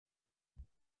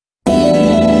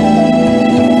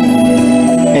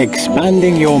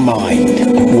Expanding Your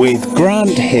Mind with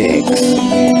Grant Higgs,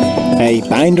 a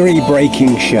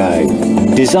boundary-breaking show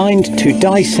designed to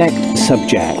dissect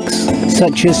subjects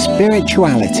such as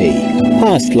spirituality,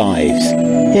 past lives,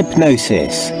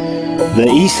 hypnosis, the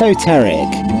esoteric,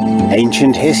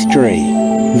 ancient history,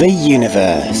 the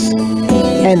universe,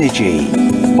 energy,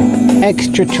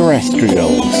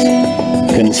 extraterrestrials,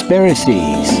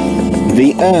 conspiracies,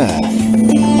 the earth,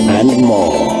 and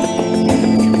more.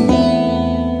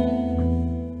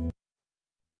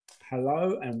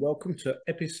 Hello and welcome to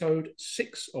episode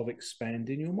 6 of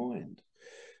Expanding Your Mind.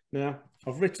 Now,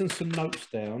 I've written some notes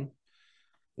down.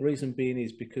 The reason being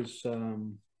is because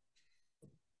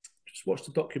just watched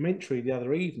a documentary the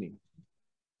other evening.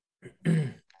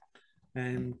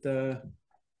 And I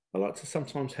like to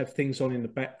sometimes have things on in the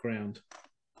background.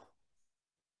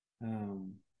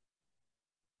 But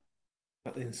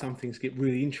then some things get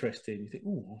really interesting. You think,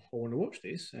 oh, I want to watch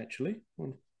this, actually.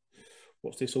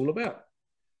 What's this all about?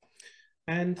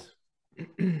 And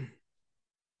the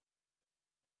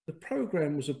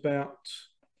program was about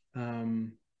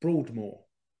Broadmoor,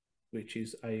 which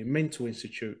is a mental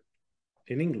institute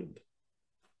in England.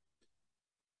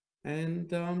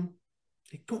 And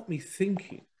it got me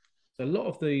thinking. A lot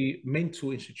of the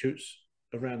mental institutes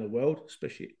around the world,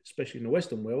 especially in the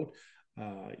Western world,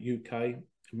 UK,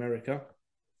 America,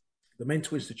 the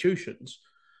mental institutions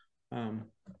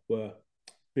were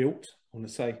built, I want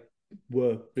to say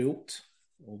were built,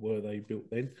 or were they built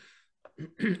then,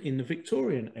 in the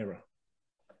Victorian era.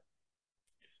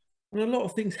 And a lot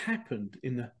of things happened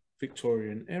in the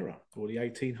Victorian era, or the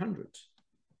 1800s.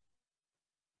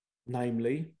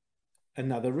 Namely,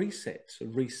 another reset, a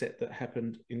reset that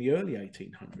happened in the early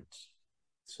 1800s.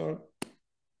 So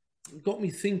it got me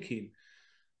thinking,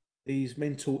 these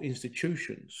mental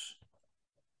institutions,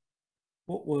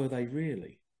 what were they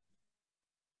really?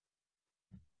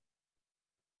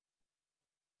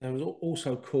 They were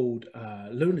also called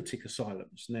lunatic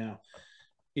asylums. Now,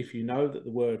 if you know that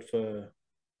the word for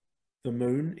the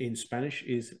moon in Spanish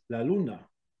is la luna,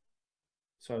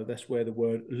 so that's where the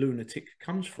word lunatic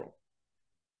comes from.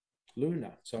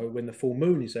 Luna. So when the full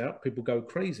moon is out, people go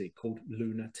crazy, called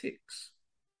lunatics.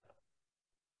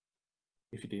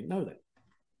 If you didn't know that.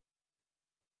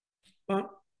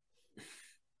 But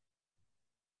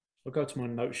I'll go to my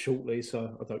notes shortly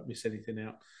so I don't miss anything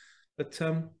out. But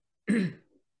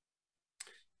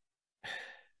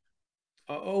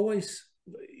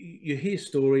you hear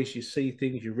stories, you see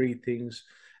things, you read things,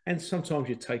 and sometimes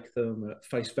you take them at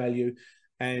face value,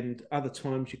 and other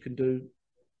times you can do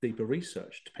deeper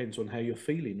research. Depends on how you're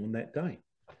feeling on that day.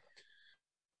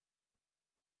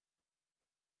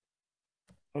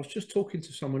 I was just talking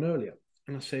to someone earlier,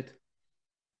 and I said,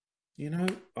 you know,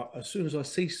 as soon as I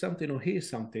see something or hear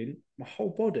something, my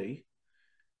whole body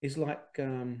is like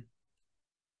one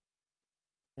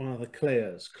of the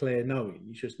Claire knowing.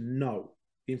 You just know.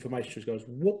 The information just goes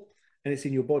whoop, and it's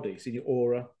in your body, it's in your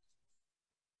aura,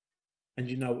 and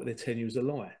you know what they're telling you is a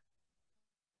lie.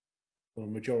 Or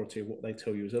the majority of what they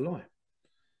tell you is a lie.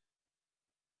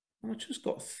 And I just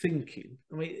got thinking,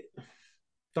 I mean,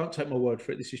 don't take my word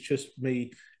for it, this is just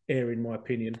me airing my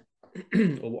opinion,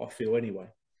 or what I feel anyway.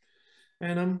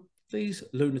 And these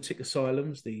lunatic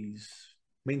asylums, these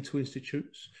mental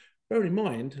institutes, bear in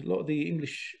mind, a lot of the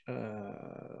English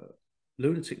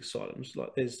lunatic asylums,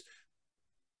 like there's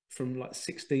from like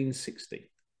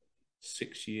 1660,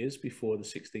 6 years before the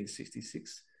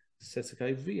 1666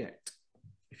 Seskoe Act,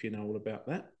 if you know all about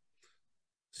that.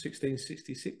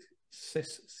 1666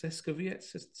 Seskoe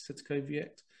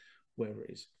Act, wherever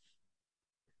it is.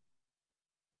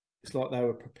 It's like they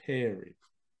were preparing.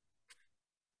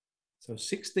 So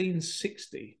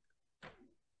 1660,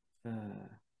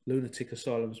 lunatic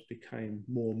asylums became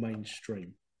more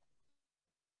mainstream.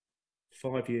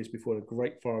 5 years before the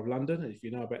Great Fire of London. And if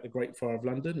you know about the Great Fire of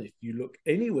London, if you look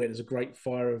anywhere, there's a Great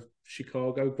Fire of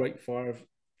Chicago, Great Fire of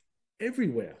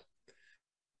everywhere.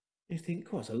 You think,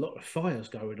 God, there's a lot of fires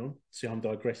going on. See, I'm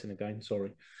digressing again,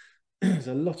 sorry. There's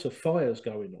a lot of fires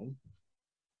going on.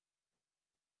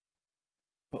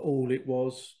 But all it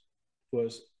was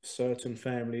certain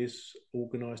families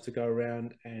organised to go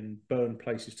around and burn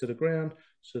places to the ground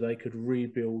so they could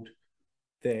rebuild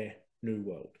their new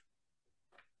world.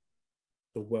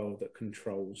 The world that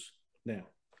controls now,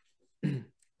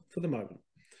 for the moment.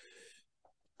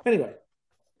 Anyway,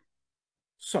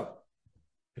 so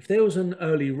if there was an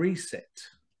early reset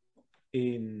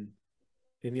in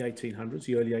the 1800s,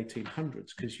 the early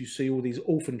 1800s, because you see all these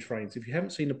orphan trains. If you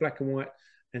haven't seen the black and white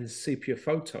and sepia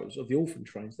photos of the orphan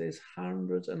trains, there's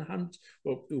hundreds and hundreds,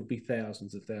 well, it will be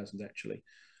thousands of thousands actually,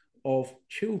 of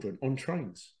children on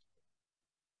trains.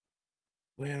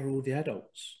 Where are all the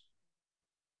adults?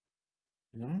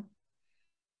 You know,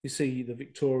 you see the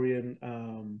Victorian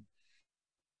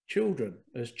children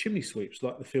as chimney sweeps,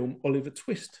 like the film Oliver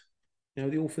Twist. You know,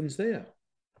 the orphans there.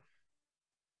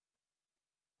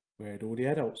 Where did all the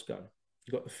adults go?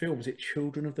 You got the film. Is it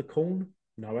Children of the Corn?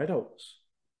 No adults.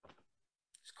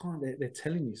 It's kind of they're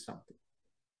telling you something.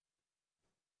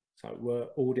 So were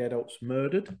all the adults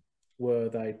murdered? Were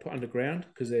they put underground?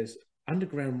 Because there's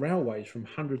underground railways from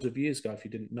hundreds of years ago, if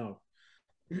you didn't know.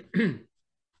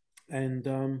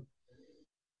 And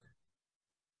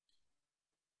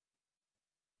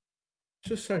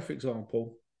just say, for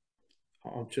example,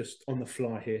 I'm just on the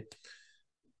fly here.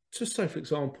 Just say, for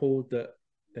example, that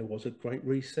there was a great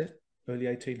reset, early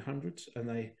 1800s, and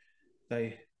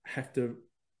they have to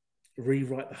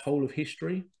rewrite the whole of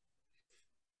history,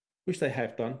 which they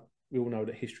have done. We all know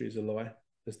that history is a lie,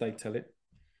 as they tell it.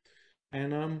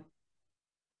 And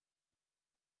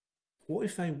what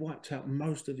if they wiped out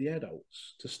most of the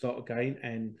adults to start again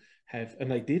and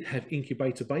they did have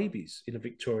incubator babies in the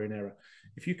Victorian era?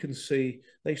 If you can see,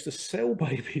 they used to sell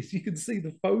babies. You can see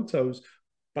the photos,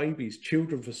 babies,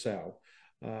 children for sale.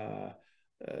 Uh,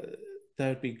 uh, they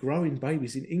would be growing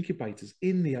babies in incubators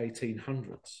in the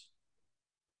 1800s.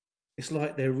 It's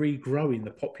like they're regrowing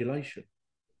the population.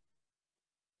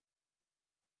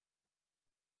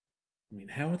 I mean,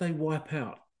 how would they wipe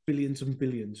out billions and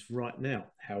billions right now?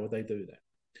 How would they do that?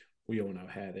 We all know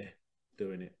how they're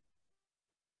doing it.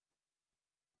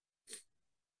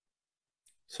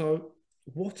 So,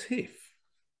 what if,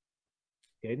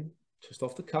 again, just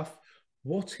off the cuff,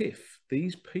 what if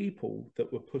these people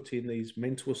that were put in these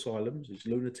mental asylums, these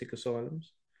lunatic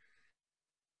asylums,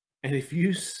 and if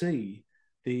you see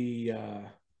the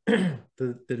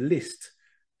the list,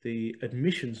 the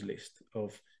admissions list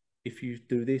of if you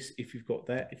do this, if you've got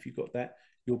that, if you've got that,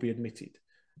 you'll be admitted.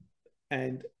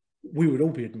 And we would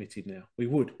all be admitted now. We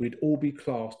would. We'd all be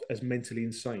classed as mentally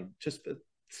insane, just for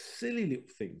silly little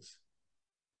things.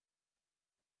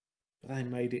 But they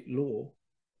made it law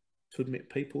to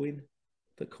admit people in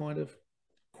that kind of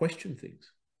question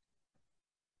things.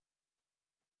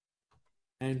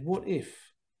 And what if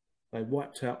they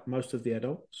wiped out most of the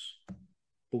adults,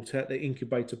 brought out the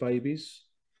incubator babies,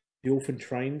 the orphan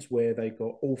trains where they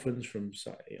got orphans from,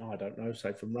 say, I don't know,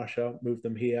 say from Russia, moved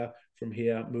them here, from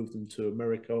here, moved them to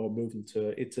America or moved them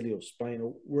to Italy or Spain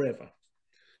or wherever.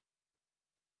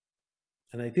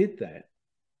 And they did that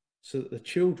so that the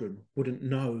children wouldn't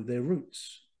know their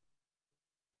roots.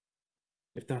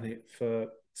 They've done it for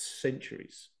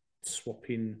centuries,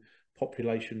 swapping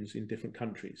populations in different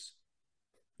countries,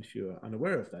 if you're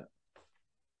unaware of that.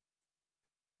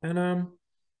 And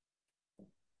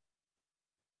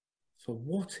so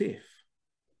what if,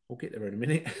 we'll get there in a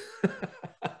minute.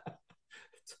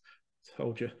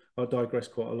 Told you, I digress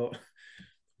quite a lot.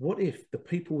 What if the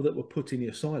people that were put in the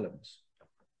asylums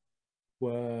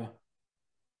were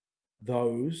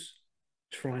those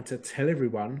trying to tell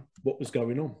everyone what was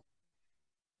going on?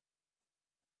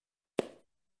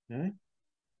 Okay?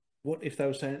 What if they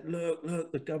were saying,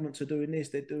 look, the governments are doing this,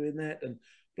 they're doing that, and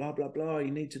blah, blah, blah,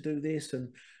 you need to do this,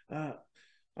 and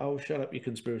oh, shut up, you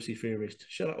conspiracy theorist.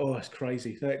 Shut up. Oh, that's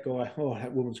crazy. That guy, oh,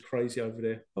 that woman's crazy over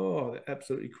there. Oh, they're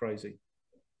absolutely crazy.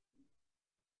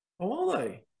 Oh, are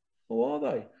they? Oh, are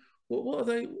they? What are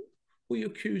they? What are you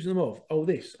accusing them of? Oh,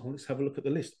 this. Oh, let's have a look at the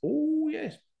list. Oh,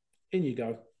 yes. In you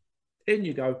go. In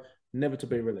you go. Never to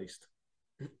be released.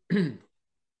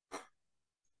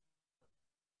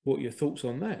 What are your thoughts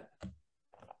on that?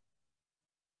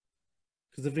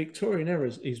 Because the Victorian era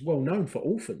is well known for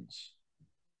orphans.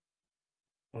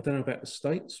 I don't know about the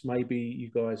States. Maybe you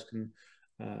guys can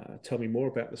tell me more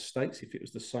about the States if it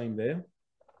was the same there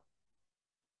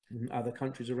in other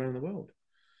countries around the world.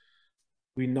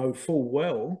 We know full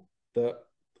well that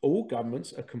all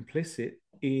governments are complicit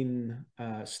in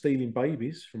stealing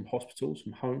babies from hospitals,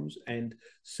 from homes, and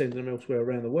sending them elsewhere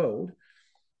around the world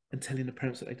and telling the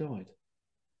parents that they died.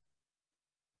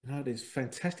 You know, there's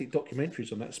fantastic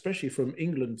documentaries on that, especially from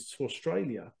England to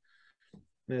Australia.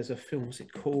 There's a film, what's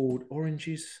it called?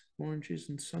 Oranges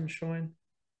and Sunshine?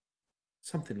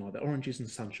 Something like that. Oranges and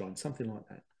Sunshine, something like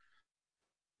that.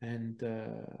 And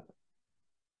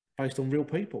based on real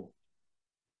people.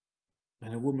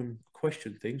 And a woman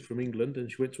questioned things from England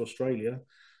and she went to Australia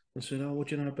and said, oh, what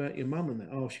do you know about your mum and that?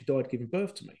 Oh, she died giving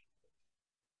birth to me.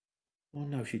 Oh,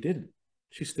 no, she didn't.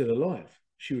 She's still alive.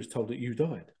 She was told that you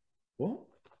died. What?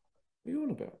 What are you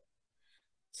on about?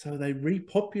 So they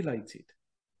repopulated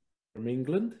from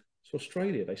England to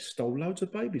Australia. They stole loads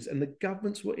of babies and the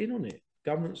governments were in on it.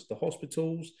 Governments, the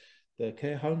hospitals, the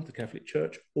care homes, the Catholic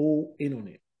Church, all in on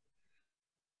it.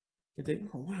 You think,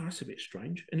 oh, wow, that's a bit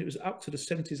strange. And it was up to the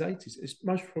 70s, 80s. It's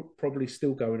most probably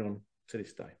still going on to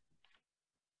this day.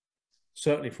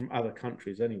 Certainly from other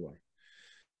countries anyway.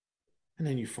 And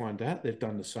then you find out they've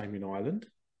done the same in Ireland.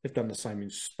 They've done the same in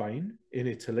Spain, in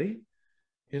Italy.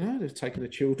 You know, they've taken the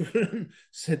children,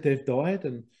 said they've died,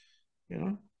 and, you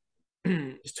know,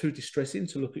 it's too distressing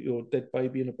to look at your dead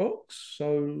baby in a box,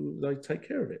 so they take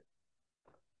care of it.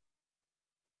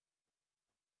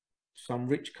 Some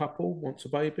rich couple wants a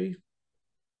baby,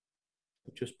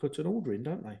 they just put an order in,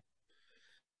 don't they?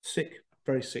 Sick,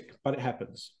 very sick, but it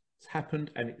happens. It's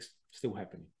happened and it's still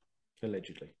happening,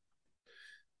 allegedly.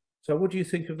 So, what do you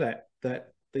think of that?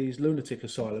 That these lunatic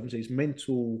asylums, these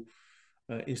mental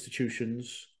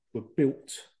institutions, were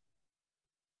built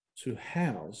to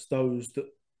house those that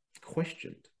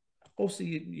questioned.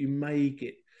 Obviously, you may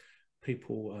get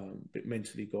people a bit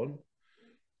mentally gone.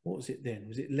 What was it then?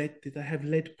 Was it lead? Did they have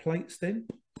lead plates then?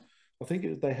 I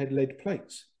think they had lead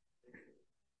plates.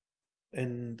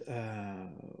 And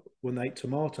when they ate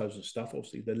tomatoes and stuff,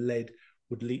 obviously the lead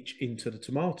would leach into the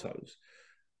tomatoes.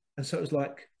 And so it was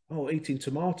like, oh, eating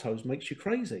tomatoes makes you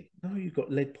crazy. No, you've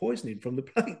got lead poisoning from the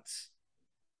plates.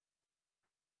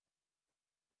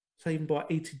 So even by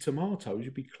eating tomatoes,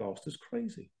 you'd be classed as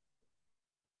crazy.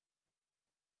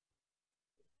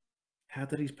 How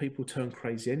do these people turn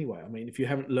crazy anyway? I mean, if you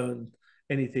haven't learned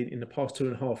anything in the past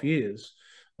 2.5 years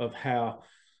of how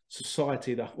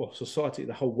society, the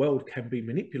whole world can be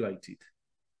manipulated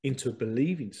into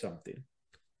believing something,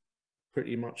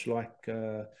 pretty much like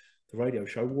the radio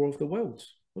show War of the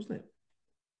Worlds, wasn't it?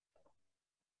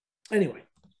 Anyway,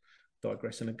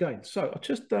 digressing again. So I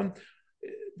just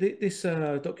this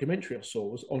documentary I saw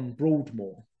was on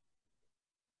Broadmoor,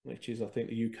 which is, I think,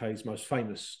 the UK's most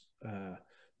famous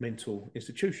mental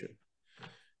institution.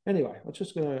 Anyway, I'm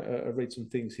just going to read some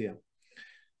things here.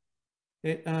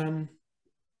 It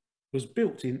was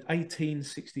built in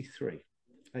 1863.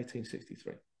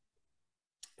 1863.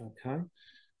 Okay,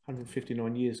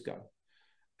 159 years ago.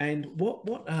 And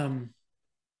what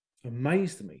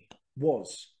amazed me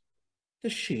was the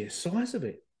sheer size of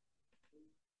it.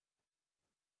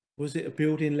 Was it a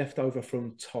building left over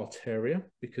from Tartaria?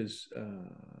 Because I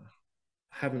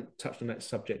haven't touched on that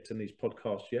subject in these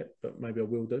podcasts yet, but maybe I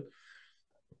will do.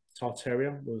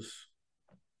 Tartaria was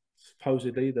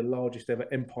supposedly the largest ever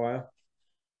empire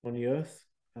on the earth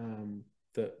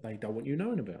that they don't want you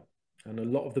knowing about. And a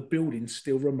lot of the buildings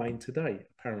still remain today,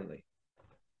 apparently.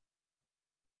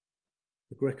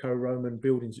 The Greco-Roman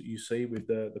buildings that you see with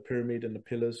the pyramid and the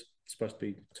pillars, supposed to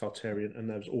be Tartarian, and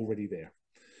that was already there.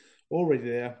 Already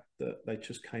there, that they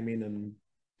just came in and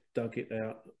dug it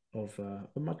out of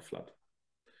a mud flood.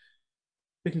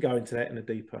 We can go into that in a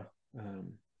deeper,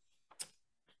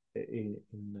 in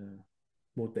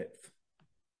more depth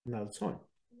another time.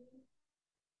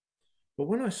 But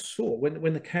when I saw,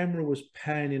 when the camera was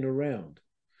panning around,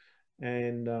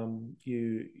 and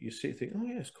you see, think, oh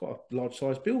yeah, it's quite a large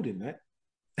size building that,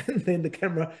 and then the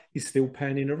camera is still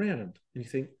panning around, and you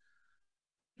think,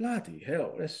 bloody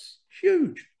hell, that's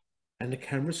huge, and the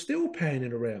camera's still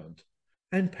panning around,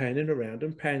 and panning around,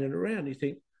 and panning around. You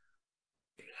think,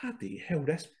 bloody hell,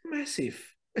 that's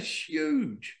massive, that's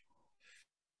huge,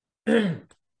 and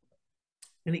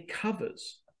it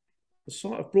covers the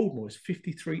site of Broadmoor is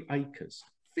 53 acres.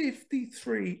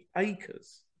 53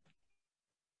 acres.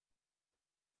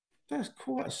 That's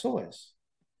quite a size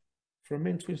for a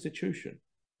mental institution.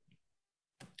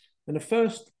 And the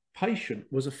first patient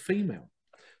was a female.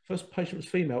 First patient was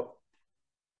female,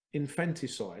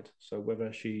 infanticide. So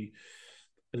whether she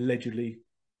allegedly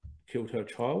killed her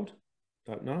child,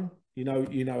 don't know. You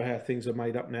know how things are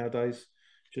made up nowadays,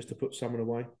 just to put someone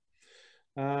away.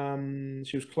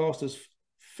 She was classed as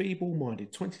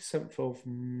feeble-minded. 27th of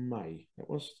May. That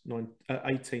was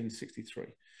 1863.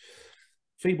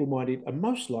 Feeble-minded and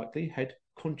most likely had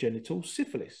congenital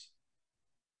syphilis.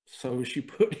 So she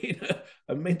put in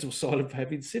a mental asylum for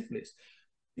having syphilis.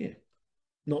 Yeah.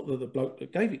 Not that the bloke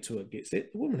that gave it to her gets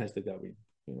it. The woman has to go in,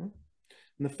 you know.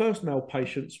 And the first male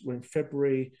patients were in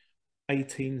February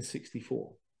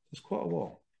 1864. It's quite a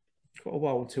while. Quite a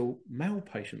while until male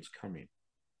patients come in.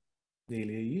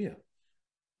 Nearly a year.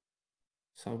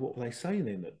 So what were they saying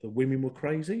then? That the women were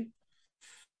crazy?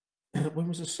 When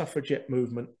was the suffragette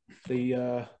movement?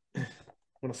 When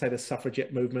I say the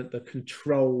suffragette movement, the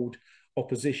controlled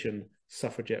opposition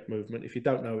suffragette movement. If you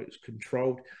don't know, it's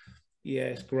controlled. Yeah,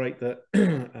 it's great that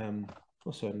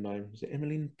what's her name? Is it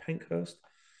Emmeline Pankhurst?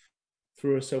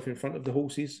 Threw herself in front of the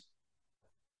horses.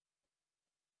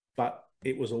 But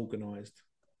it was organised.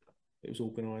 It was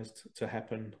organised to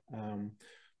happen.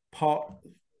 Part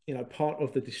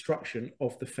of the destruction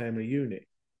of the family unit.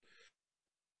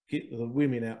 get the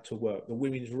women out to work, the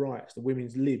women's rights, the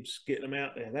women's libs, get them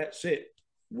out there. That's it.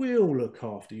 We'll look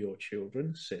after your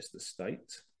children, says the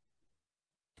state.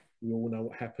 We all know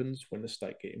what happens when the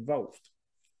state get involved.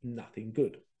 Nothing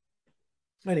good.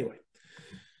 Anyway,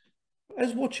 I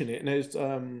was watching it, and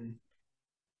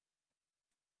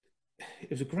it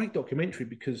was a great documentary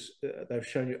because they've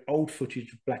shown you old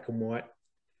footage of black and white,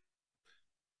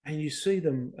 and you see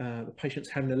them, the patients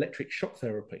having electric shock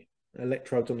therapy,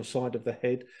 electrodes on the side of the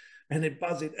head, and they're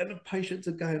buzzing, and the patients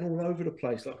are going all over the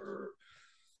place, like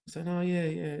saying, "Oh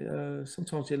yeah.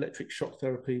 Sometimes the electric shock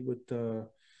therapy would,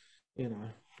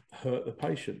 hurt the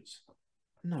patients."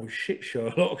 No shit,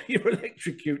 Sherlock. You're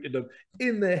electrocuting them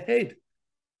in their head.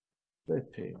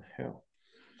 Flipping hell.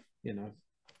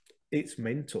 It's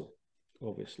mental,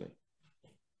 obviously.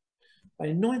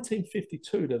 In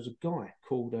 1952, there was a guy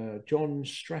called John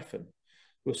Straffen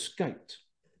who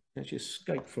actually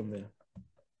escaped from there.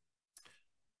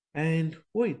 And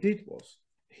what he did was,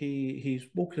 he's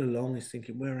walking along, he's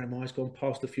thinking, where am I? He's gone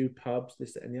past a few pubs,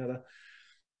 this, that, and the other.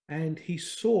 And he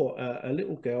saw a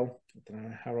little girl, I don't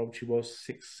know how old she was,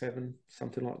 6, 7,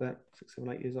 something like that, 6,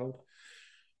 7, 8 years old.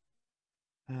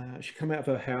 She came out of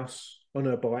her house on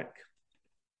her bike,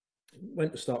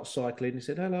 went to start cycling. He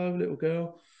said, "Hello, little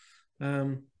girl.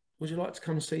 Would you like to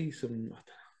come see some,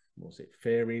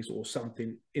 fairies or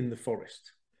something in the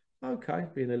forest?" Okay,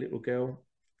 being a little girl,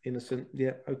 innocent,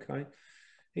 yeah, okay.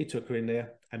 He took her in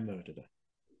there and murdered her.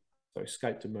 So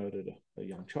escaped and murdered a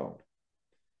young child.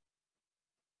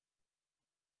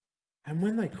 And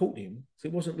when they caught him, so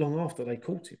it wasn't long after they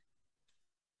caught him,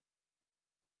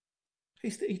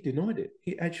 he denied it.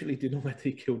 He actually denied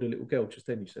he killed a little girl. Just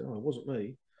then he said, "Oh, it wasn't me.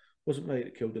 It wasn't me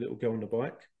that killed the little girl on the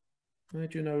bike." How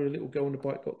do you know a little girl on the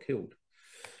bike got killed?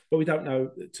 But we don't know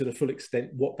to the full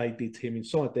extent what they did to him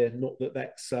inside there. Not that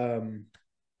that's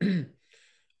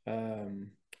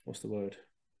what's the word?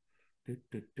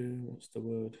 What's the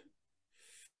word?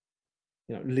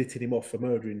 Litting him off for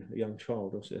murdering a young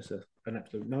child. Obviously, that's an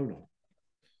absolute no-no.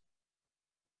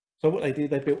 So what they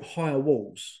did, they built higher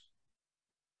walls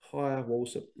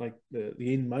that like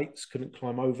the inmates couldn't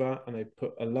climb over, and they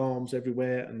put alarms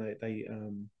everywhere, and they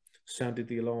sounded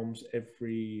the alarms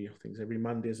every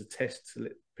Monday as a test to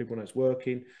let people know it's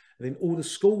working. And then all the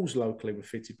schools locally were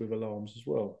fitted with alarms as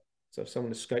well. So if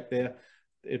someone escaped there,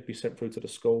 it'd be sent through to the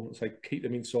school and say, keep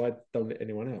them inside, don't let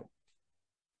anyone out.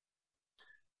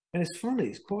 And it's funny,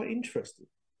 it's quite interesting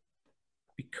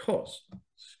because,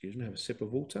 excuse me, have a sip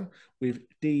of water, with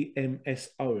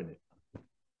DMSO in it.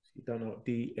 If you don't know what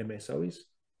DMSO is,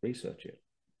 research it.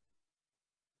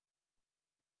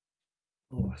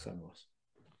 Oh, that's so nice.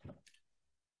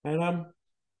 And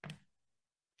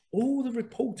all the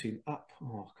reporting up, I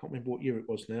can't remember what year it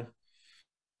was now,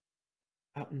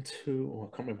 up until,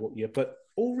 I can't remember what year, but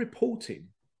all reporting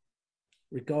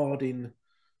regarding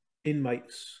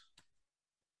inmates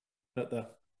at the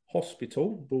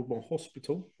hospital, Broadmoor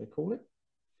Hospital, they call it,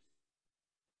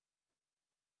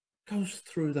 goes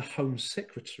through the Home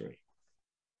Secretary.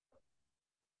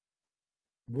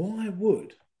 Why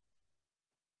would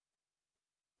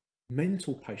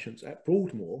mental patients at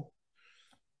Broadmoor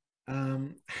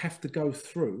have to go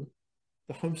through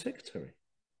the Home Secretary?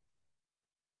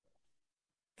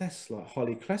 That's like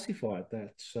highly classified.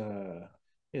 That's, kind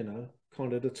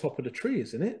of the top of the tree,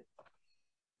 isn't it?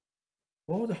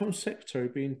 Why would the Home Secretary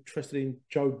be interested in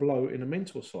Joe Blow in a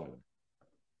mental asylum?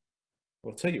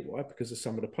 I'll tell you why, because of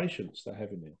some of the patients they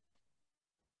have in there.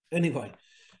 Anyway,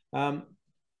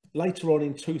 later on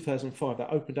in 2005, they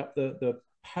opened up the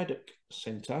Paddock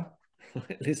Centre.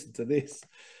 Listen to this.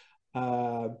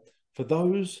 For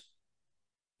those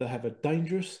that have a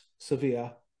dangerous,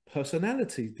 severe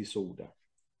personality disorder.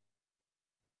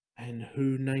 And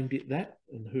who named it that?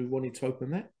 And who wanted to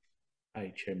open that?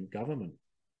 HM government.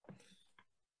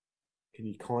 Can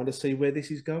you kind of see where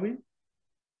this is going?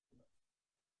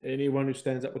 Anyone who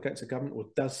stands up against the government or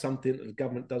does something that the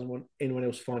government doesn't want anyone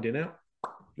else finding out,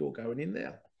 you're going in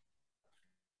there.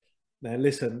 Now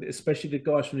listen, especially the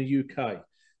guys from the UK,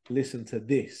 listen to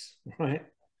this, right?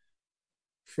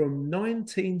 From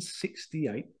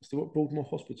 1968, still at Broadmoor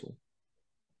Hospital,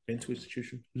 mental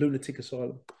institution, lunatic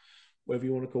asylum, whatever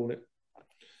you want to call it.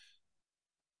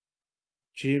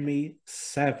 Jimmy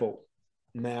Savile.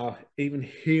 Now, even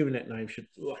hearing that name should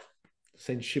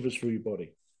send shivers through your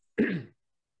body.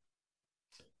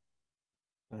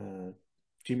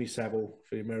 Jimmy Savile,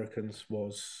 for the Americans,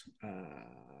 was a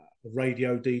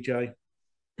radio DJ,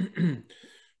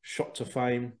 shot to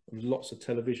fame, lots of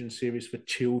television series for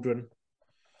children,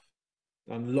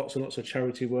 and lots of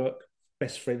charity work,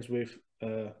 best friends with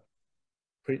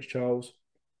Prince Charles.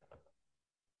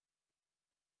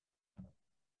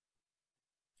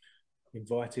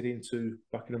 invited into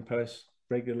Buckingham Palace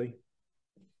regularly.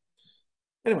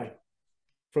 Anyway,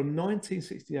 from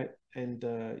 1968, and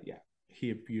yeah,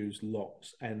 he abused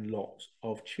lots and lots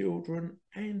of children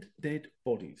and dead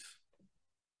bodies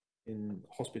in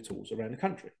hospitals around the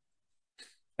country.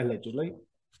 Allegedly,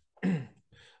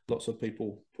 lots of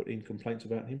people put in complaints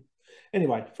about him.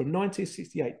 Anyway, from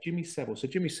 1968, Jimmy Savile. So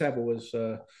Jimmy Savile was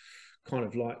kind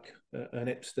of like an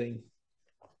Epstein.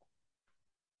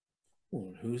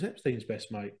 Oh, who's Epstein's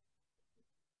best mate?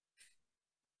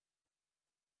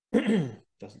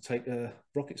 Doesn't take a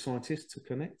rocket scientist to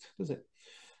connect, does it?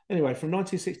 Anyway, from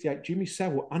 1968, Jimmy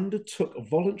Savile undertook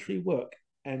voluntary work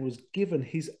and was given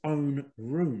his own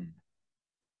room.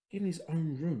 Given his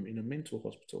own room in a mental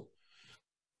hospital.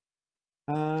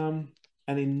 And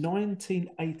in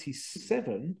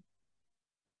 1987,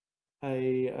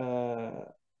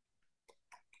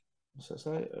 what's that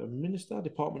say? A minister,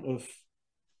 Department of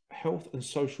Health and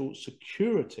Social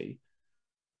Security,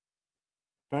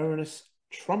 Baroness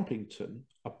Trumpington,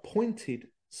 appointed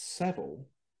Savile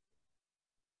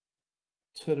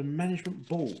to the management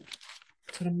board,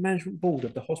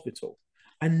 of the hospital.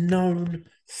 A known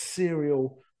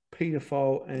serial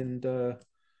paedophile and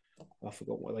I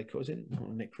forgot what they call it. Is it not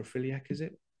a necrophiliac? Is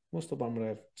it? What's the one where they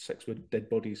have sex with dead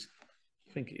bodies?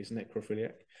 I think it is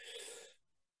necrophiliac.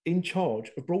 In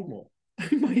charge of Broadmoor.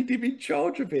 They made him in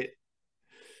charge of it.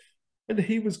 And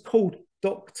he was called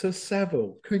Dr.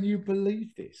 Savile. Can you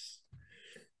believe this?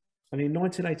 And in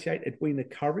 1988, Edwina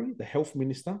Currie, the health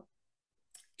minister,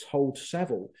 told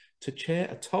Savile to chair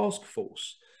a task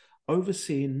force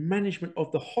overseeing management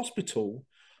of the hospital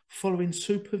following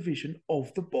supervision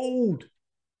of the board.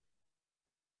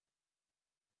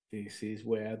 This is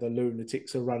where the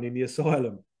lunatics are running the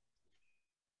asylum.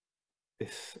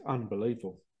 It's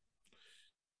unbelievable.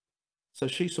 So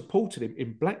she supported him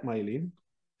in blackmailing,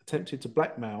 attempted to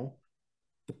blackmail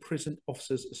the Prison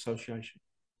Officers Association.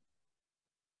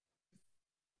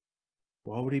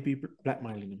 Why would he be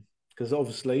blackmailing them? Because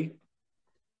obviously,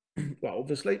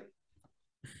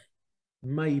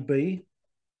 maybe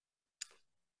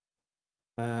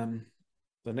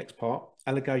the next part,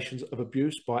 allegations of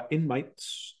abuse by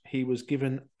inmates. He was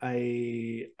given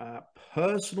a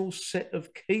personal set of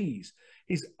keys,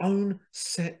 his own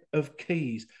set of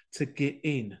keys to get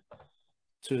in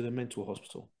to the mental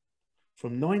hospital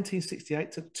from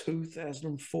 1968 to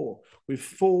 2004 with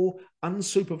full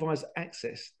unsupervised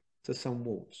access to some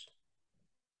wards.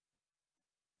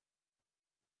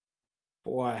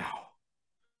 Wow.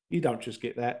 You don't just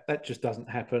get that. That just doesn't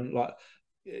happen. Like,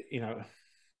 you know,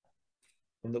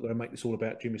 I'm not going to make this all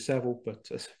about Jimmy Savile, but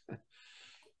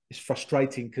it's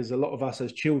frustrating because a lot of us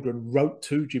as children wrote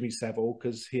to Jimmy Savile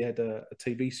because he had a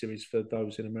TV series. For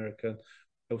those in America,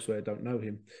 elsewhere don't know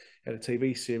him, he had a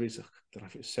TV series. I don't know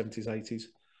if it was 70s, 80s.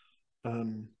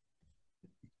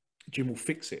 Jim will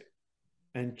fix it.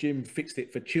 And Jim fixed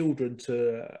it for children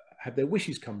to have their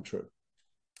wishes come true.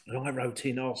 And I wrote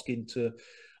in asking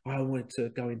I wanted to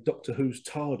go in Doctor Who's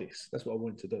TARDIS. That's what I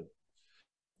wanted to do.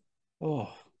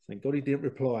 Oh, thank God he didn't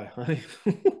reply.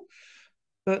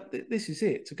 But this is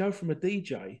it. To go from a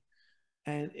DJ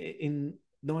and in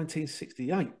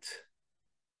 1968,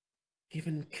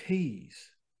 given keys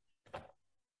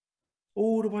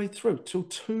all the way through till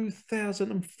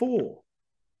 2004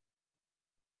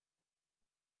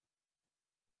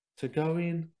 to go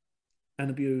in and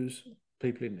abuse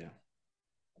people in there.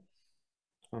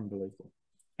 Unbelievable.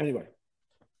 Anyway,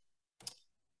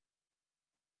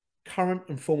 current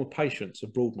and former patients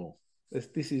of Broadmoor.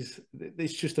 This is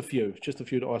just a few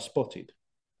that I spotted.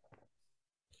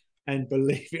 And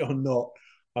believe it or not,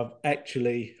 I've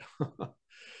actually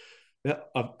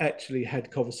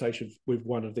had conversations with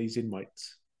one of these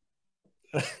inmates.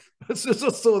 As I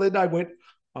saw their name, went,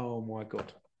 oh my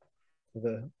God.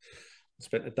 I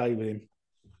spent a day with him.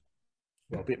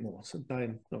 Well, a bit more.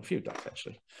 A few days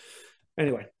actually.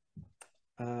 Anyway,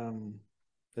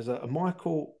 there's a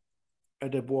Michael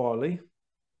Adebwale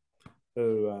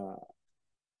who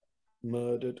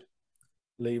murdered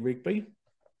Lee Rigby.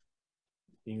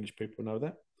 The English people know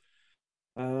that.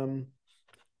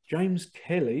 James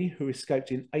Kelly, who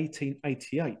escaped in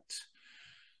 1888.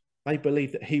 They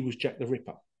believe that he was Jack the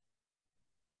Ripper.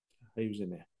 He was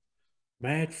in there.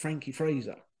 Mad Frankie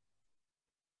Fraser.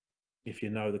 If you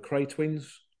know the Cray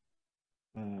twins,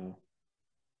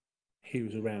 he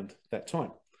was around that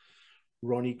time.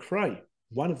 Ronnie Cray,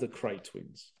 one of the Cray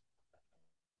twins.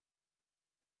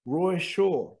 Roy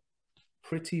Shaw,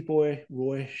 pretty boy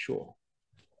Roy Shaw.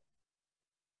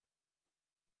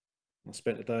 I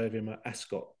spent a day with him at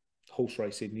Ascot horse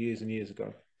racing years and years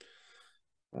ago.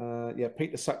 Yeah,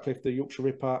 Peter Sutcliffe, the Yorkshire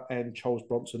Ripper, and Charles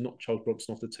Bronson, not Charles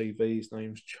Bronson off the TV. His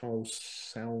name's Charles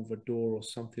Salvador or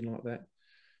something like that.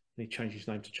 And he changed his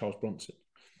name to Charles Bronson.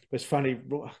 But it's funny,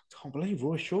 I can't believe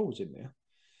Roy Shaw was in there.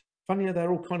 Funny how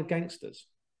they're all kind of gangsters.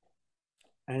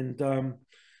 And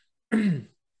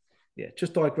yeah,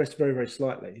 just digressed very, very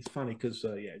slightly. It's funny because,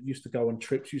 yeah, used to go on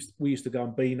trips. We used to go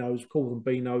on Beanos, call them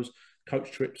Beanos,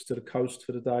 coach trips to the coast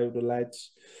for the day with the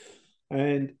lads.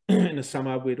 And in the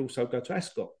summer, we'd also go to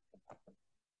Ascot.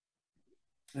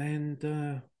 And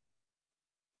it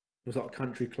was like a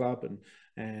country club.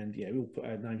 And yeah, we all put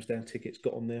our names down, tickets,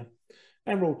 got on there.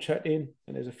 And we're all chatting.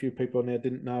 And there's a few people on there I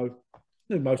didn't know.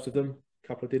 Knew most of them. A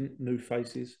couple of didn't. New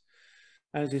faces.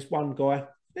 And there's this one guy.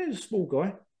 He was a small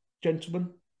guy,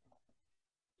 gentleman.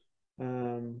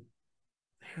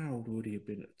 How old would he have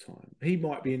been at the time? He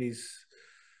might be in his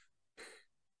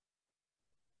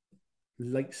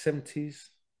late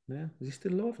 70s now. Is he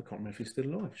still alive? I can't remember if he's still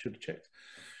alive. Should have checked.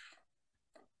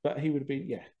 But he would have been,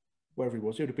 yeah, wherever he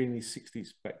was, he would have been in his 60s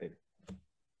back then.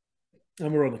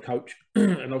 And we're on the coach,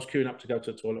 and I was queuing up to go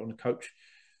to the toilet on the coach.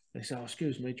 And he said, "Oh,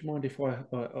 excuse me, do you mind if I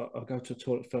go to the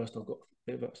toilet first? I've got a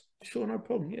bit of a..." Sure, no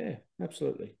problem. Yeah,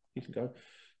 absolutely. You can go.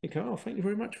 He go, "Oh, thank you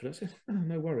very much for that." I said, "Oh,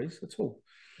 no worries at all."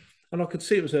 And I could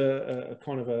see it was a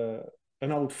kind of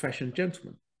an old-fashioned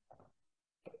gentleman,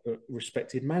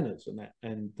 respected manners and that,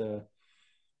 and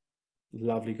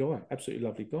lovely guy, absolutely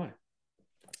lovely guy.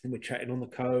 And we're chatting on the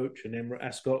coach, and then we're at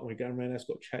Ascot, and we're going around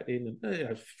Ascot chatting, and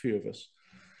a few of us.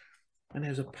 And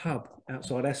there's a pub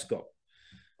outside Ascot.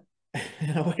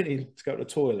 And I went in to go to the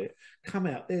toilet, come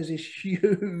out, there's this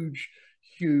huge,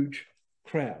 huge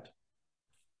crowd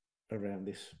around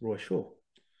this Roy Shaw.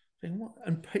 And what?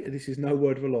 And Peter, this is no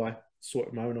word of a lie, saw it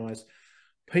with my own eyes.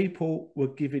 People were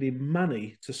giving him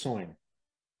money to sign.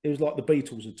 It was like the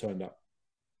Beatles had turned up.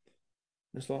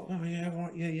 It's like, "Oh yeah,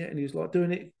 right, yeah, yeah," and he was like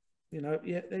doing it, you know,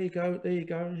 "Yeah, there you go, there you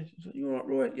go." And like, "You all right,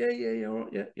 Roy? Yeah, yeah, yeah, all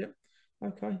right, yeah, yeah,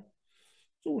 okay."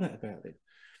 It's all that about it.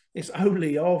 It's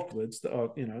only afterwards that I,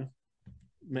 you know,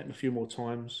 met him a few more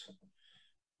times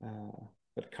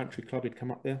at a country club. He'd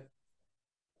come up there,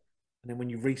 and then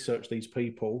when you research these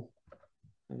people,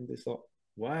 and it's like,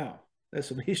 wow, there's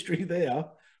some history there.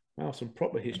 Wow, some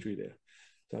proper history there.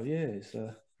 So yeah, it's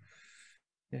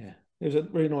yeah, he was a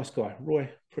really nice guy, Roy,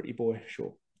 pretty boy,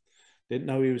 sure. Didn't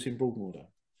know he was in Broadmoor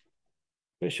though.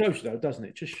 But it shows you though, doesn't it?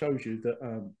 It just shows you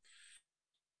that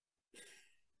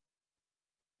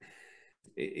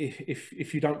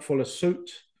if you don't follow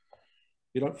suit,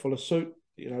 you don't follow suit.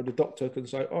 You know, the doctor can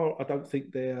say, "Oh, I don't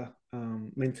think they're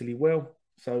mentally well,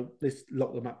 so let's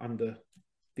lock them up under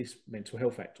this mental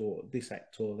health act or this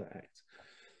act or that act."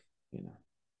 You know,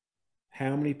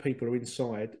 how many people are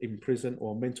inside in prison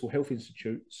or mental health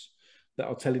institutes that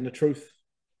are telling the truth?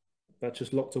 They're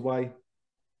just locked away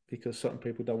because certain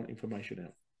people don't want information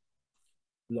out.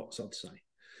 Lots, I'd say.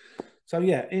 So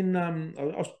yeah, I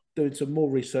was doing some more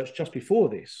research just before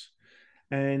this,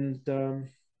 and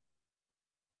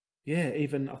yeah,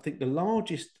 even I think the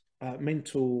largest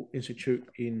mental institute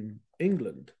in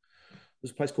England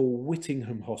was a place called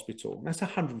Whittingham Hospital. And that's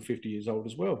 150 years old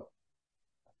as well.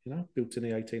 You know, built in the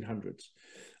 1800s,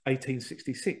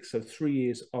 1866, so 3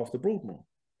 years after Broadmoor.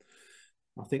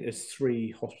 I think there's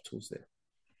 3 hospitals there.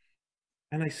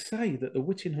 And they say that the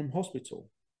Whittingham Hospital,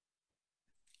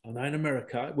 and in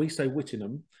America, we say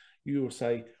Whittingham, you will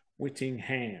say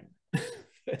Whittingham.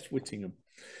 That's Whittingham.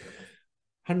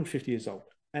 150 years old.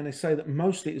 And they say that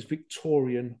mostly it's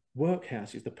Victorian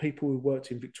workhouses, the people who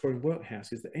worked in Victorian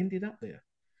workhouses that ended up there.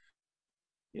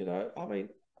 You know, I mean,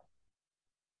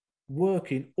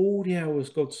 working all the hours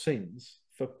God sends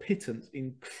for pittance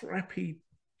in crappy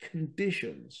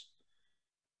conditions,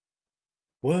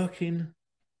 working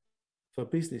for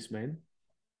businessmen,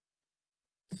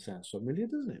 sounds familiar,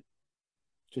 doesn't it?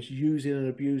 Just using and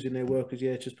abusing their workers.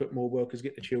 Yeah, just put more workers,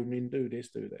 get the children in, do this,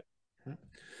 do that. Right?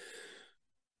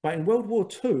 But in World War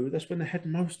II, that's when they had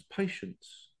most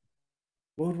patients.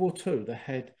 World War II, they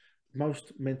had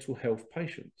most mental health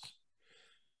patients.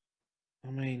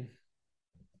 I mean,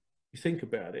 you think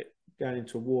about it, going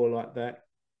into a war like that,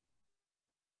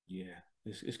 yeah,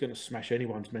 it's going to smash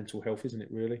anyone's mental health, isn't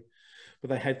it, really? But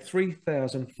they had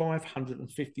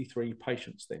 3,553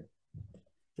 patients then.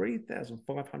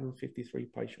 3,553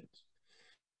 patients.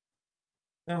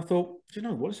 And I thought, do you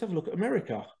know what? Let's have a look at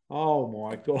America. Oh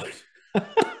my God.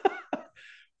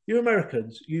 You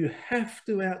Americans, you have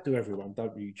to outdo everyone,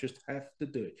 don't you? You just have to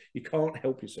do it. You can't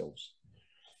help yourselves.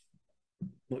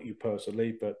 Not you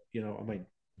personally, but you know what I mean.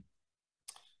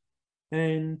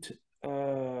 And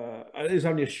there's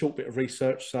only a short bit of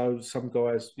research, so some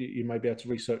guys you may be able to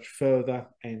research further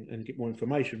and get more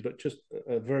information, but just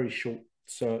a very short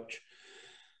search.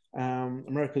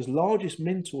 America's largest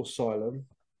mental asylum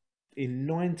in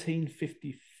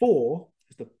 1954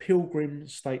 is the Pilgrim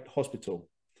State Hospital.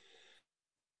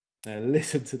 Now,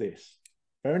 listen to this.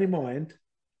 Bearing in mind,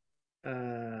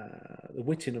 the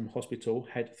Whittingham Hospital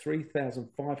had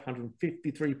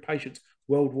 3,553 patients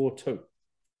World War II.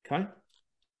 Okay?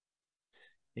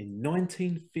 In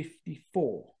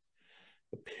 1954,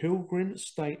 the Pilgrim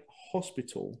State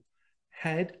Hospital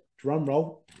had, drum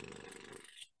roll,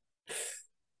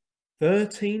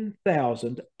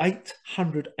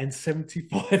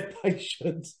 13,875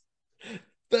 patients.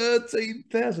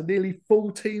 13,000, nearly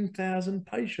 14,000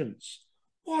 patients.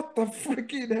 What the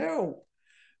freaking hell?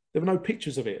 There were no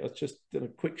pictures of it. I just did a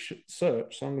quick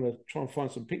search, so I'm going to try and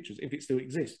find some pictures if it still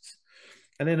exists.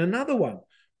 And then another one,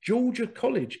 Georgia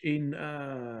College in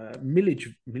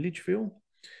Milledgeville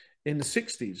in the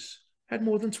 60s had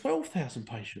more than 12,000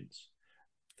 patients.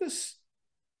 That's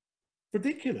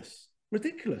ridiculous.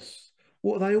 Ridiculous.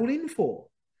 What are they all in for?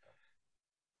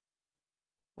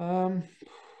 There's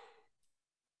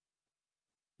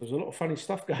a lot of funny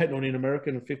stuff going on in America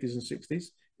in the 50s and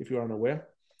 60s, if you're unaware.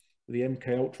 The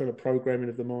MK Ultra, the programming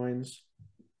of the minds,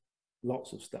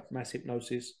 lots of stuff. Mass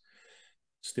hypnosis,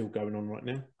 still going on right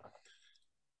now.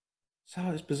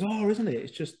 So it's bizarre, isn't it?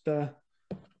 It's just,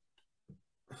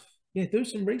 yeah, do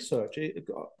some research. You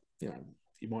know,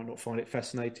 you might not find it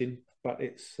fascinating, but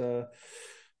it's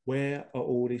where are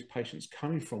all these patients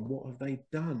coming from? What have they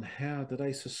done? How do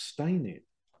they sustain it?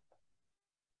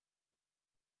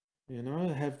 You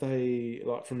know, have they,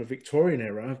 like from the Victorian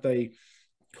era, have they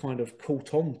kind of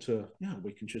caught on to, yeah,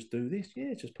 we can just do this?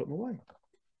 Yeah, just put them away.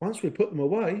 Once we put them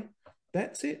away,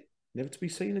 that's it. Never to be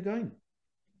seen again.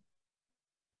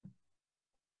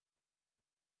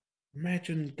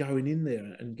 Imagine going in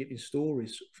there and getting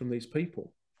stories from these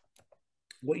people.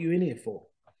 What are you in here for?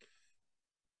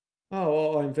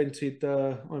 Oh, I invented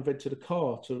a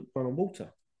car to run on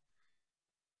water.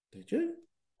 Did you?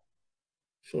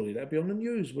 Surely that'd be on the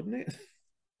news, wouldn't it?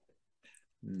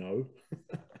 No.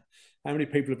 How many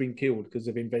people have been killed because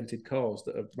they've invented cars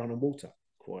that have run on water?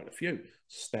 Quite a few.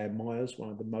 Stan Myers,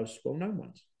 one of the most well-known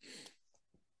ones.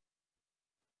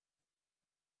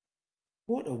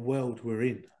 What a world we're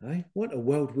in, eh? What a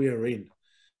world we are in.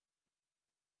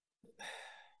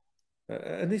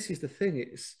 And this is the thing,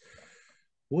 it's,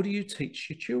 what do you teach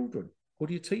your children? What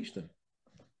do you teach them?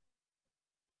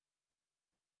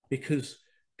 Because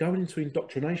going into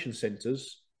indoctrination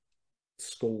centres,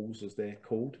 schools as they're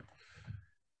called,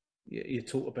 you're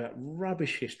taught about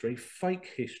rubbish history, fake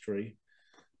history,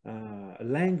 a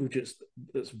language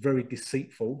that's very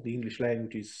deceitful. The English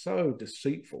language is so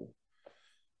deceitful.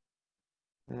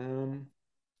 And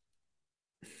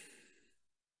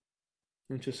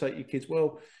just say to your kids,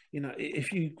 well, you know,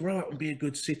 if you grow up and be a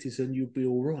good citizen, you'll be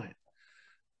all right.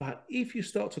 But if you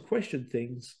start to question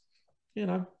things, you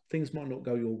know, things might not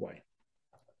go your way.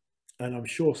 And I'm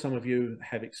sure some of you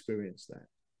have experienced that.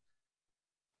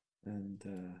 And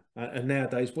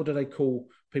nowadays, what do they call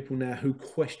people now who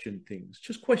question things?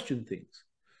 Just question things.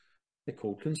 They're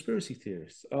called conspiracy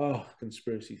theorists. Oh,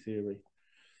 conspiracy theory.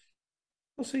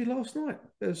 I see last night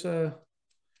there's a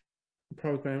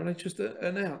program and they just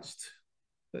announced,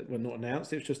 well, not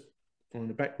announced, it was just on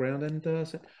the background and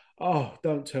said, oh,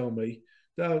 don't tell me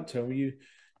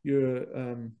you're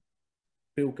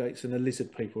Bill Gates and the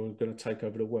lizard people are going to take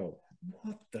over the world.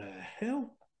 What the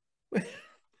hell?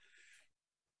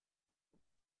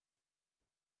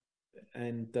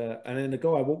 And then the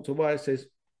guy walked away and says,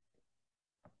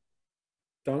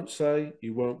 don't say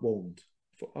you weren't warned.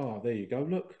 I thought, oh, there you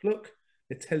go. Look,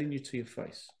 they're telling you to your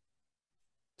face.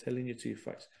 Telling you to your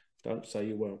face. Don't say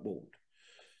you weren't warned.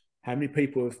 How many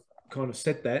people have kind of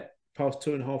said that past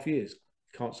 2.5 years?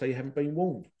 Can't say you haven't been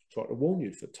warned. Try to warn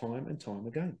you for time and time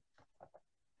again.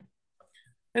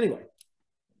 Anyway,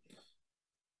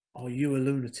 are you a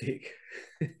lunatic?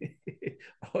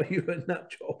 Are you a nut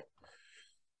job?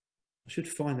 I should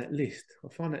find that list. I'll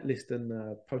find that list and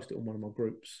post it on one of my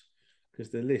groups,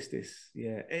 because the list is,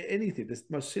 yeah, anything, the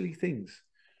most silly things,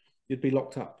 you'd be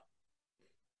locked up.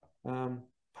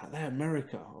 But that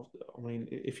America, I mean,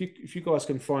 if you guys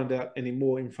can find out any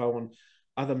more info on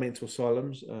other mental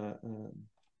asylums,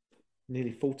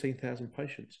 nearly 14,000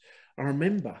 patients. I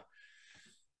remember,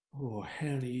 oh, how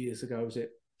many years ago was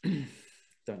it?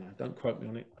 Don't know, don't quote me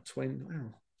on it. 20,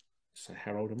 wow, so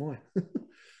how old am I?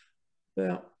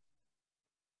 About,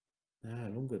 no,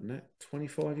 longer than that,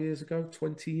 25 years ago,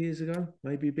 20 years ago,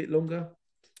 maybe a bit longer.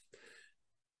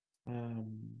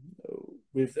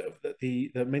 With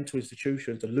the mental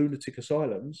institutions, the lunatic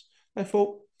asylums, I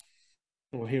thought,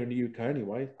 well, here in the UK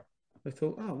anyway, They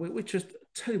thought, oh, we just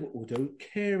tell you what we'll do: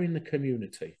 care in the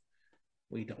community.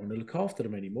 We don't want to look after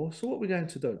them anymore. So what are we going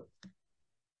to do?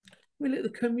 We let the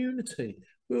community.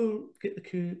 We'll get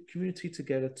the community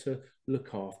together to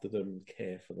look after them and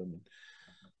care for them.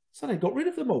 So they got rid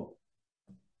of them all.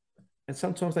 And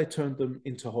sometimes they turned them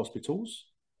into hospitals.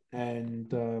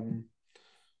 And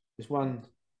there's one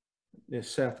near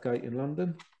Southgate in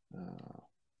London.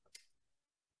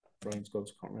 Brain's gone,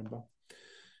 I can't remember.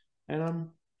 And I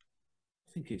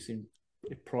think it's in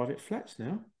private flats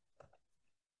now.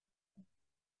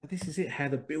 But this is it, how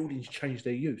the buildings change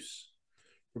their use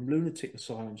from lunatic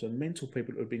asylums and mental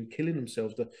people who have been killing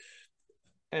themselves.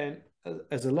 And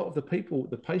as a lot of the people,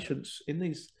 the patients in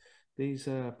these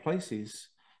places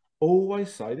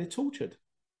always say they're tortured.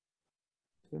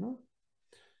 You know,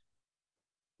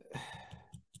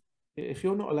 if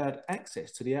you're not allowed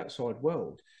access to the outside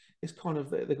world, it's kind of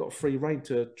they've got free rein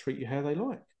to treat you how they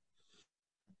like.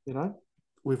 You know,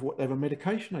 with whatever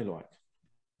medication they like.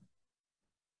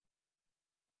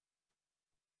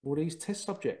 All these test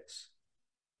subjects.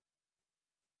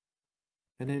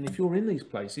 And then if you're in these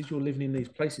places, you're living in these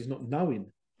places not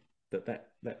knowing that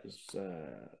was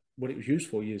what it was used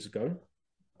for years ago.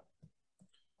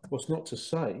 What's not to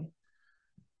say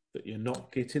that you're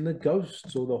not getting the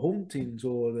ghosts or the hauntings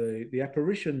or the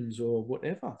apparitions or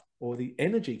whatever, or the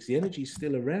energy, because the energy's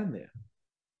still around there,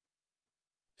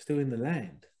 still in the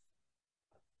land.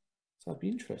 So I'd be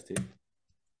interested.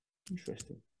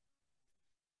 Interesting.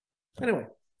 Anyway,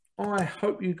 I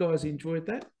hope you guys enjoyed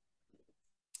that.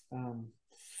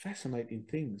 Fascinating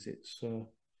things. It's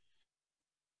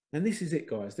and this is it,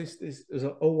 guys. This as I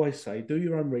always say, do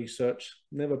your own research.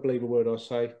 Never believe a word I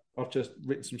say. I've just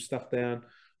written some stuff down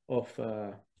off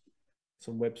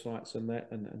some websites and that,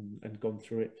 and gone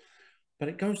through it. But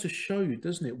it goes to show you,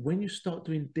 doesn't it? When you start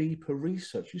doing deeper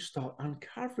research, you start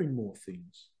uncovering more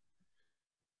things.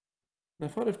 Now,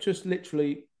 if I'd have just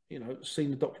literally, seen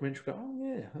the documentary, go, oh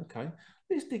yeah, okay,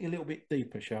 let's dig a little bit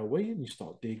deeper, shall we? And you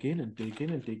start digging and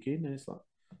digging and digging, and it's like,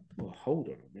 well, hold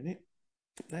on a minute.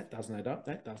 That doesn't add up.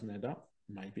 That doesn't add up.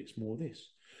 Maybe it's more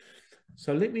this.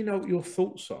 So let me know what your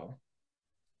thoughts are.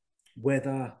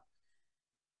 Whether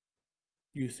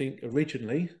you think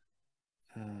originally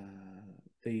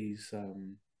these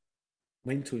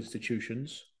mental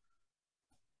institutions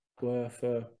were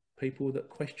for people that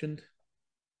questioned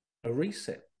a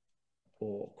reset,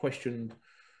 or questioned,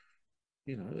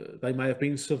 they may have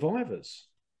been survivors,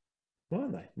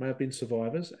 weren't they? May have been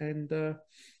survivors and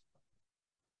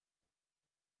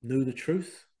knew the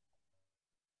truth,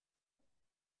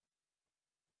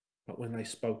 but when they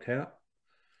spoke out,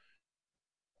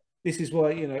 this is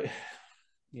why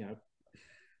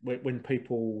when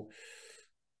people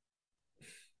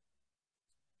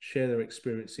share their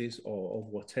experiences of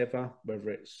whatever,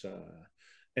 whether it's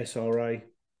SRA,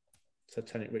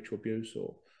 satanic ritual abuse,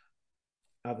 or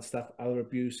other stuff, other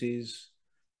abuses,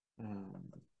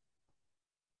 and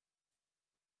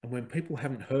when people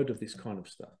haven't heard of this kind of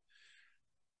stuff,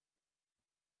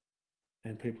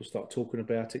 and people start talking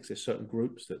about it, there's certain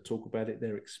groups that talk about it,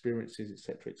 their experiences,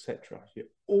 etc., etc. You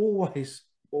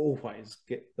always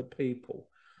get the people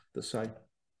that say,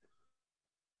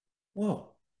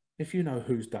 well, if you know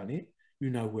who's done it,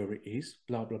 you know where it is,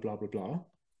 blah, blah, blah, blah, blah.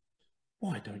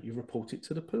 Why don't you report it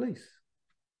to the police?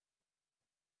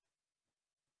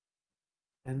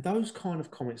 And those kind of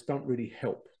comments don't really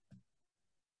help.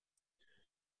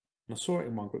 And I saw it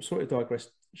in one group, sort of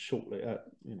digressed shortly,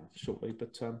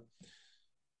 but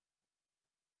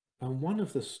and one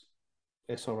of the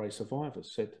SRA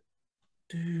survivors said,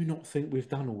 do you not think we've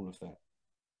done all of that?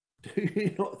 Do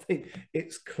you not think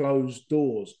it's closed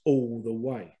doors all the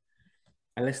way?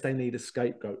 Unless they need a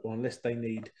scapegoat, or unless they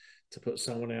need to put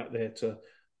someone out there to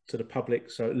the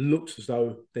public so it looks as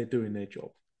though they're doing their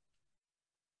job.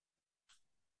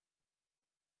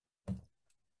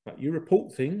 But you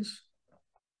report things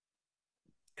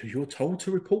because you're told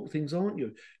to report things, aren't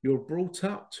you? You're brought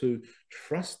up to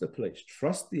trust the police,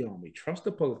 trust the army, trust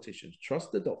the politicians,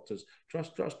 trust the doctors,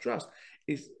 trust.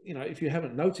 It's, if you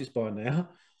haven't noticed by now,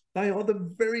 they are the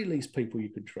very least people you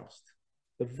can trust.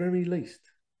 The very least.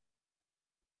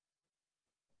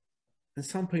 And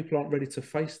some people aren't ready to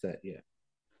face that yet.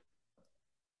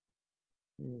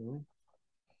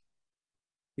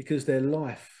 Because their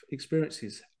life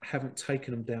experiences haven't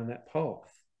taken them down that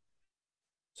path.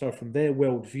 So from their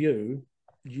worldview,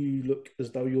 you look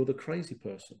as though you're the crazy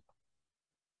person.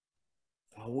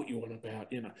 Oh, what you want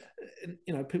about,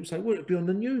 And, people say, well, it'd be on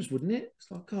the news, wouldn't it? It's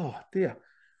like, oh dear,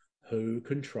 who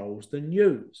controls the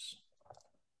news?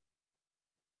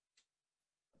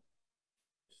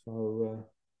 So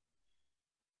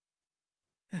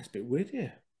that's a bit weird,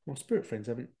 yeah. My spirit friends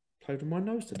haven't played with my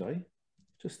nose today.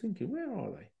 Just thinking, where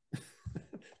are they?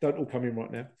 Don't all come in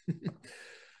right now.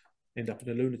 End up in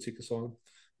a lunatic asylum.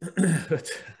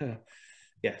 But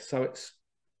yeah, so it's,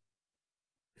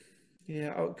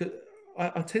 yeah,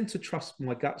 I tend to trust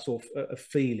my guts or a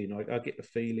feeling. I get the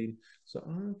feeling. So,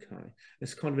 okay.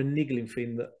 It's kind of a niggling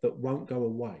thing that won't go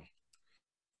away.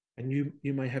 And you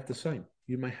may have the same.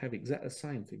 You may have exactly the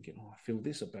same, thinking, oh, I feel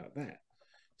this about that.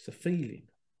 It's a feeling.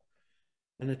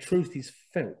 And the truth is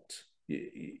felt.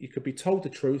 You could be told the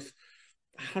truth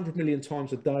 100 million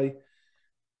times a day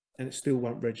and it still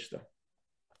won't register.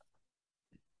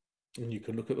 And you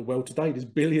can look at the world today. There's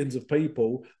billions of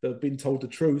people that have been told the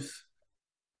truth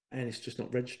and it's just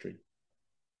not registering.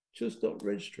 Just not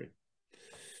registering.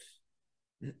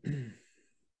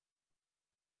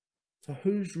 So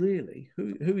who is really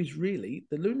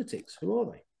the lunatics? Who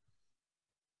are they?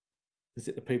 Is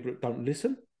it the people that don't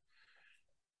listen?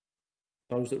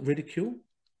 Those that ridicule?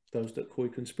 Those that call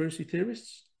you conspiracy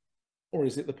theorists? Or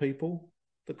is it the people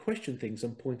that question things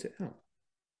and point it out?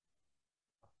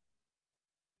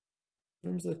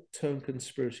 When was the term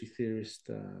conspiracy theorist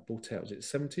brought out? Was it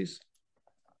the 70s?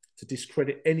 To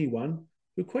discredit anyone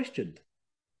who questioned.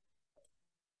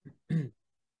 So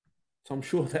I'm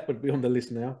sure that would be on the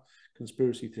list now.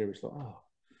 Conspiracy theorists, like, oh,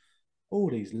 all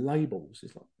these labels.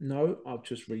 It's like, no, I've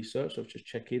just researched, I've just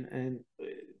checked in, and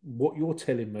what you're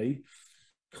telling me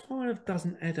kind of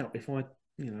doesn't add up if I,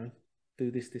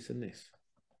 do this, this, and this.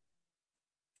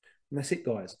 And that's it,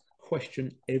 guys.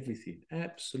 Question everything,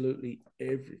 absolutely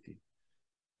everything.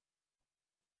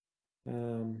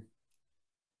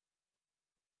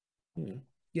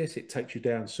 Yes, it takes you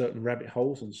down certain rabbit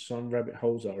holes, and some rabbit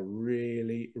holes are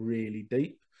really, really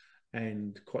deep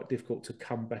and quite difficult to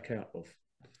come back out of.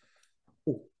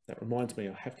 Oh, that reminds me,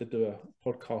 I have to do a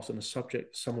podcast on a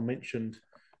subject someone mentioned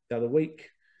the other week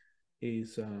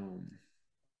is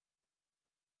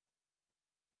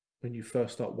when you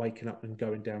first start waking up and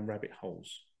going down rabbit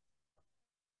holes,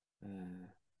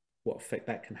 what effect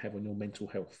that can have on your mental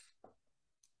health.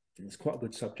 And it's quite a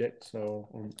good subject, so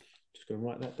I'm just going to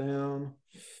write that down.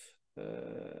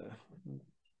 If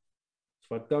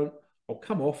I don't, I'll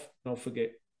come off and I'll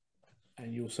forget.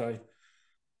 And you'll say,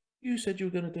 you said you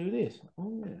were going to do this.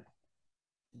 Oh, yeah.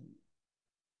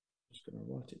 Just going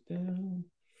to write it down.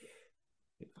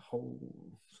 It holds.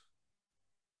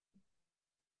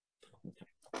 Okay.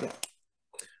 Yeah.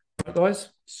 Right, guys.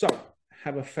 So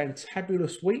have a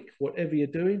fantabulous week, whatever you're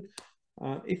doing.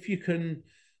 If you can,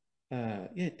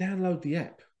 download the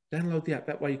app. Download the app.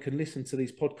 That way you can listen to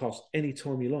these podcasts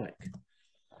anytime you like.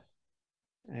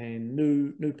 And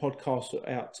new podcasts are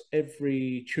out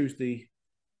every Tuesday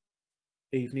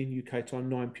evening, UK time,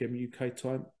 9 p.m. UK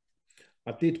time.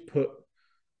 I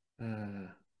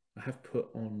have put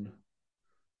on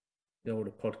the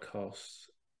older podcasts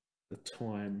the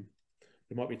time.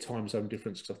 There might be time zone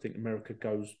difference because I think America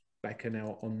goes back an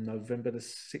hour on November the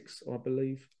 6th, I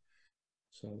believe.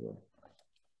 So,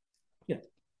 yeah.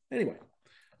 Anyway,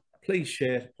 please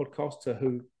share the podcast to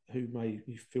who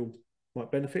you feel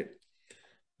might benefit.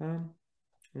 And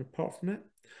apart from that,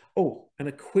 and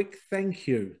a quick thank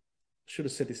you. Should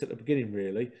have said this at the beginning,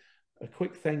 really. A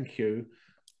quick thank you.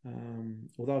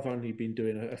 Although I've only been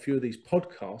doing a few of these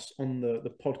podcasts on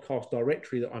the podcast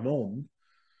directory that I'm on,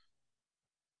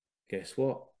 guess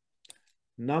what?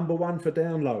 #1 for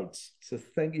downloads. So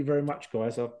thank you very much,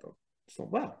 guys. I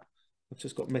thought, wow, I've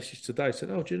just got a message today.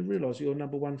 Said, oh, didn't realise you're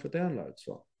 #1 for downloads.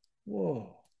 So,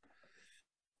 whoa,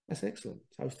 that's excellent.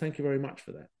 So thank you very much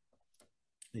for that.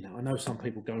 I know some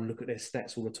people go and look at their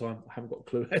stats all the time. I haven't got a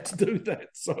clue how to do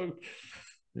that. So,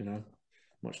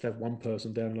 much to have one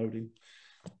person downloading.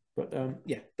 But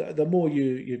the more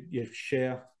you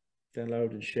share,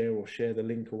 download and share, or share the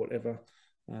link or whatever,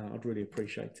 I'd really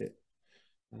appreciate it.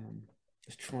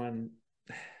 Just try and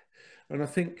I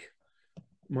think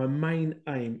my main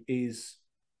aim is,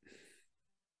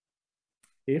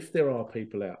 if there are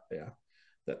people out there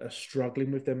that are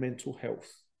struggling with their mental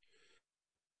health,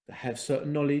 that have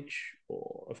certain knowledge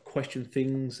or have questioned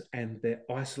things and they're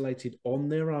isolated on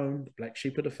their own, the black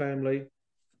sheep of the family,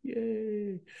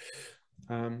 yay.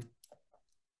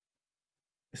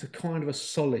 It's a kind of a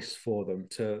solace for them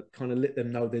to kind of let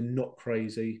them know they're not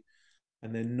crazy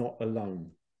and they're not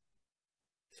alone.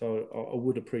 So I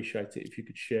would appreciate it if you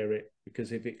could share it,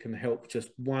 because if it can help just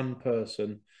one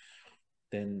person,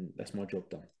 then that's my job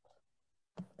done.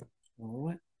 All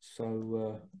right.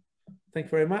 So thank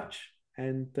you very much,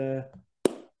 and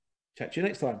chat to you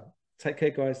next time. Take care,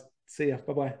 guys. See ya.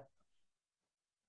 Bye-bye.